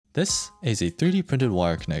This is a 3D printed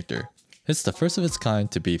wire connector. It's the first of its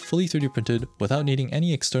kind to be fully 3D printed without needing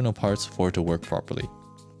any external parts for it to work properly.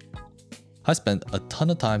 I spent a ton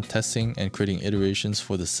of time testing and creating iterations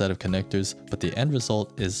for this set of connectors, but the end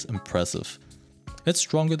result is impressive. It's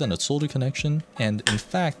stronger than a solder connection, and in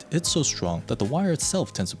fact, it's so strong that the wire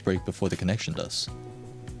itself tends to break before the connection does.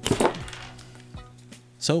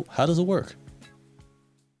 So how does it work?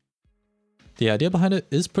 The idea behind it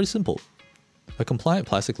is pretty simple. A compliant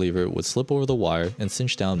plastic lever would slip over the wire and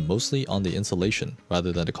cinch down mostly on the insulation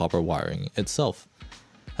rather than the copper wiring itself.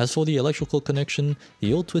 As for the electrical connection,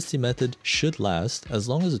 the old twisty method should last as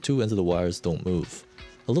long as the two ends of the wires don't move.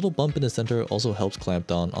 A little bump in the center also helps clamp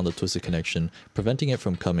down on the twisted connection, preventing it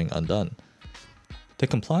from coming undone. The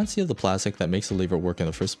compliancy of the plastic that makes the lever work in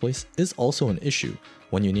the first place is also an issue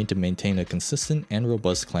when you need to maintain a consistent and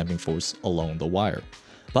robust clamping force along the wire.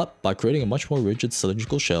 But by creating a much more rigid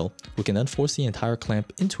cylindrical shell, we can then force the entire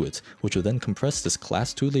clamp into it, which will then compress this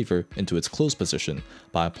class 2 lever into its closed position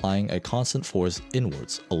by applying a constant force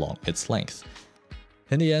inwards along its length.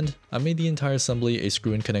 In the end, I made the entire assembly a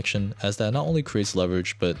screw-in connection, as that not only creates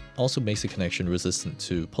leverage but also makes the connection resistant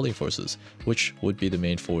to pulling forces, which would be the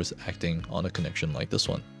main force acting on a connection like this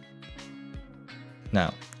one.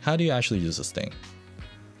 Now, how do you actually use this thing?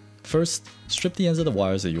 First, strip the ends of the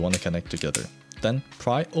wires that you want to connect together. Then,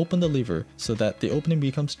 pry open the lever so that the opening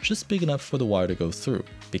becomes just big enough for the wire to go through.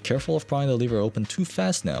 Be careful of prying the lever open too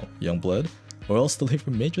fast now, young blood, or else the lever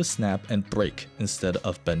may just snap and break instead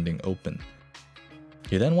of bending open.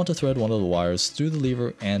 You then want to thread one of the wires through the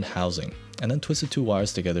lever and housing, and then twist the two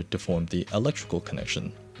wires together to form the electrical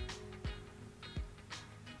connection.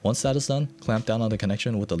 Once that is done, clamp down on the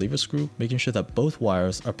connection with the lever screw, making sure that both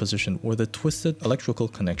wires are positioned where the twisted electrical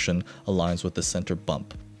connection aligns with the center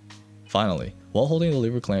bump. Finally, while holding the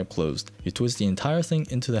lever clamp closed, you twist the entire thing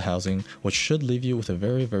into the housing, which should leave you with a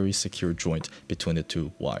very secure joint between the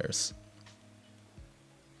two wires.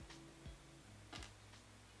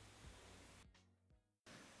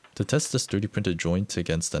 To test this 3D printed joint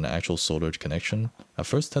against an actual soldered connection, I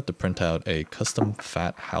first had to print out a custom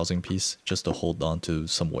fat housing piece just to hold on to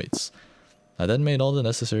some weights. I then made all the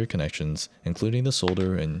necessary connections, including the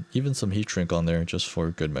solder and even some heat shrink on there just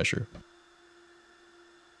for good measure.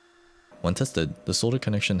 When tested, the solder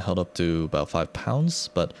connection held up to about 5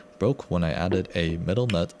 pounds, but broke when I added a metal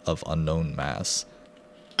nut of unknown mass.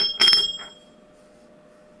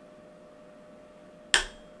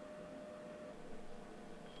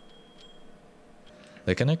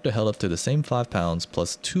 The connector held up to the same 5 pounds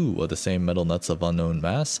plus 2 of the same metal nuts of unknown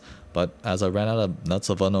mass, but as I ran out of nuts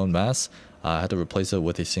of unknown mass, I had to replace it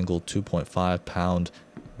with a single 2.5 pound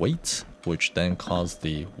weight, which then caused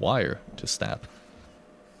the wire to snap.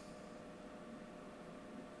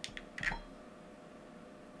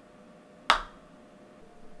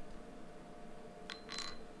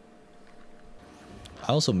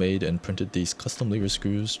 I also made and printed these custom lever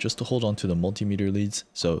screws just to hold onto the multimeter leads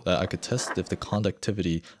so that I could test if the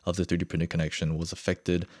conductivity of the 3D printed connection was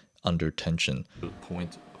affected under tension. 0.4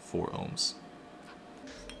 ohms.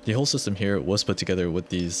 The whole system here was put together with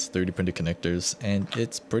these 3D printed connectors, and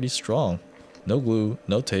it's pretty strong. No glue,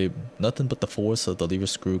 no tape, nothing but the force of the lever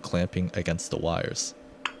screw clamping against the wires.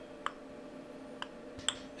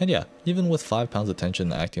 And yeah, even with 5 pounds of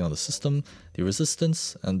tension acting on the system, the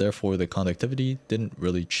resistance and therefore the conductivity didn't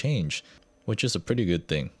really change, which is a pretty good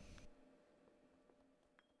thing.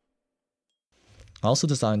 I also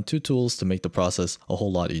designed 2 tools to make the process a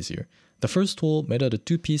whole lot easier. The first tool, made out of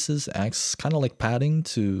 2 pieces, acts kind of like padding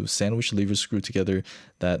to sandwich the lever screw together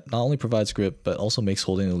that not only provides grip but also makes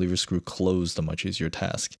holding the lever screw closed a much easier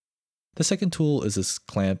task. The second tool is this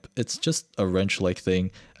clamp. It's just a wrench-like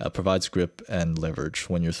thing, provides grip and leverage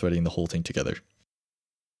when you're threading the whole thing together.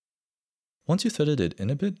 Once you threaded it in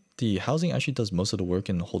a bit, the housing actually does most of the work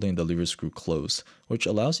in holding the lever screw closed, which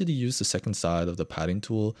allows you to use the second side of the padding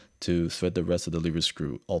tool to thread the rest of the lever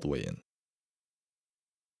screw all the way in.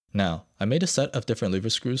 Now, I made a set of different lever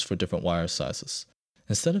screws for different wire sizes.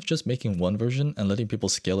 Instead of just making one version and letting people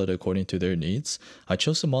scale it according to their needs, I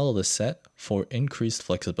chose to model the set for increased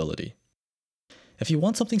flexibility. If you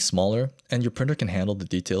want something smaller and your printer can handle the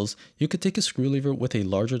details, you could take a screw lever with a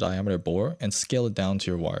larger diameter bore and scale it down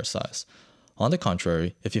to your wire size. On the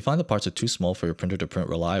contrary, if you find the parts are too small for your printer to print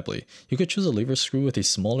reliably, you could choose a lever screw with a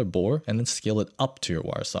smaller bore and then scale it up to your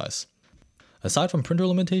wire size. Aside from printer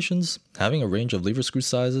limitations, having a range of lever screw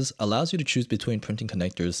sizes allows you to choose between printing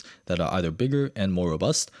connectors that are either bigger and more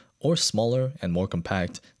robust or smaller and more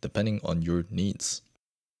compact depending on your needs.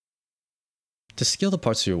 To scale the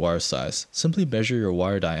parts to your wire size, simply measure your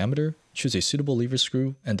wire diameter, choose a suitable lever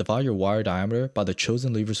screw, and divide your wire diameter by the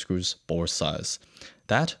chosen lever screw's bore size.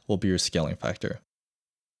 That will be your scaling factor.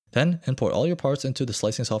 Then import all your parts into the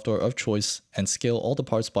slicing software of choice and scale all the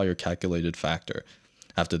parts by your calculated factor.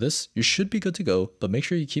 After this, you should be good to go, but make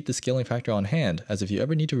sure you keep the scaling factor on hand, as if you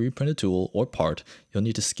ever need to reprint a tool or part, you'll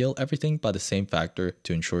need to scale everything by the same factor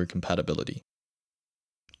to ensure compatibility.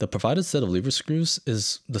 The provided set of lever screws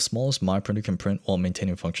is the smallest my printer can print while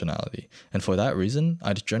maintaining functionality, and for that reason,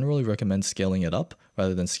 I'd generally recommend scaling it up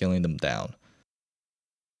rather than scaling them down.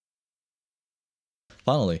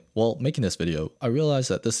 Finally, while making this video, I realized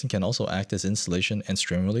that this thing can also act as insulation and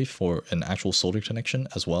strain relief for an actual solder connection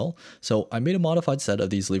as well, so I made a modified set of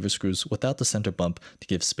these lever screws without the center bump to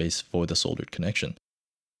give space for the soldered connection.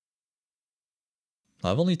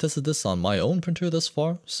 I've only tested this on my own printer thus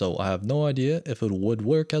far, so I have no idea if it would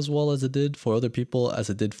work as well as it did for other people as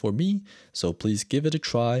it did for me, so please give it a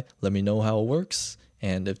try, let me know how it works,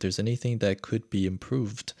 and if there's anything that could be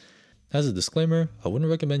improved. As a disclaimer, I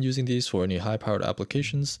wouldn't recommend using these for any high-powered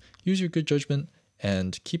applications. Use your good judgment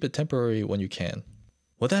and keep it temporary when you can.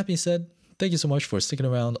 With that being said, thank you so much for sticking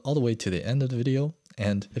around all the way to the end of the video,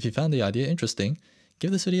 and if you found the idea interesting,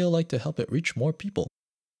 give this video a like to help it reach more people.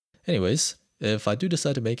 Anyways, if I do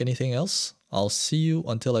decide to make anything else, I'll see you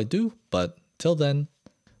until I do, but till then,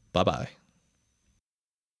 bye bye.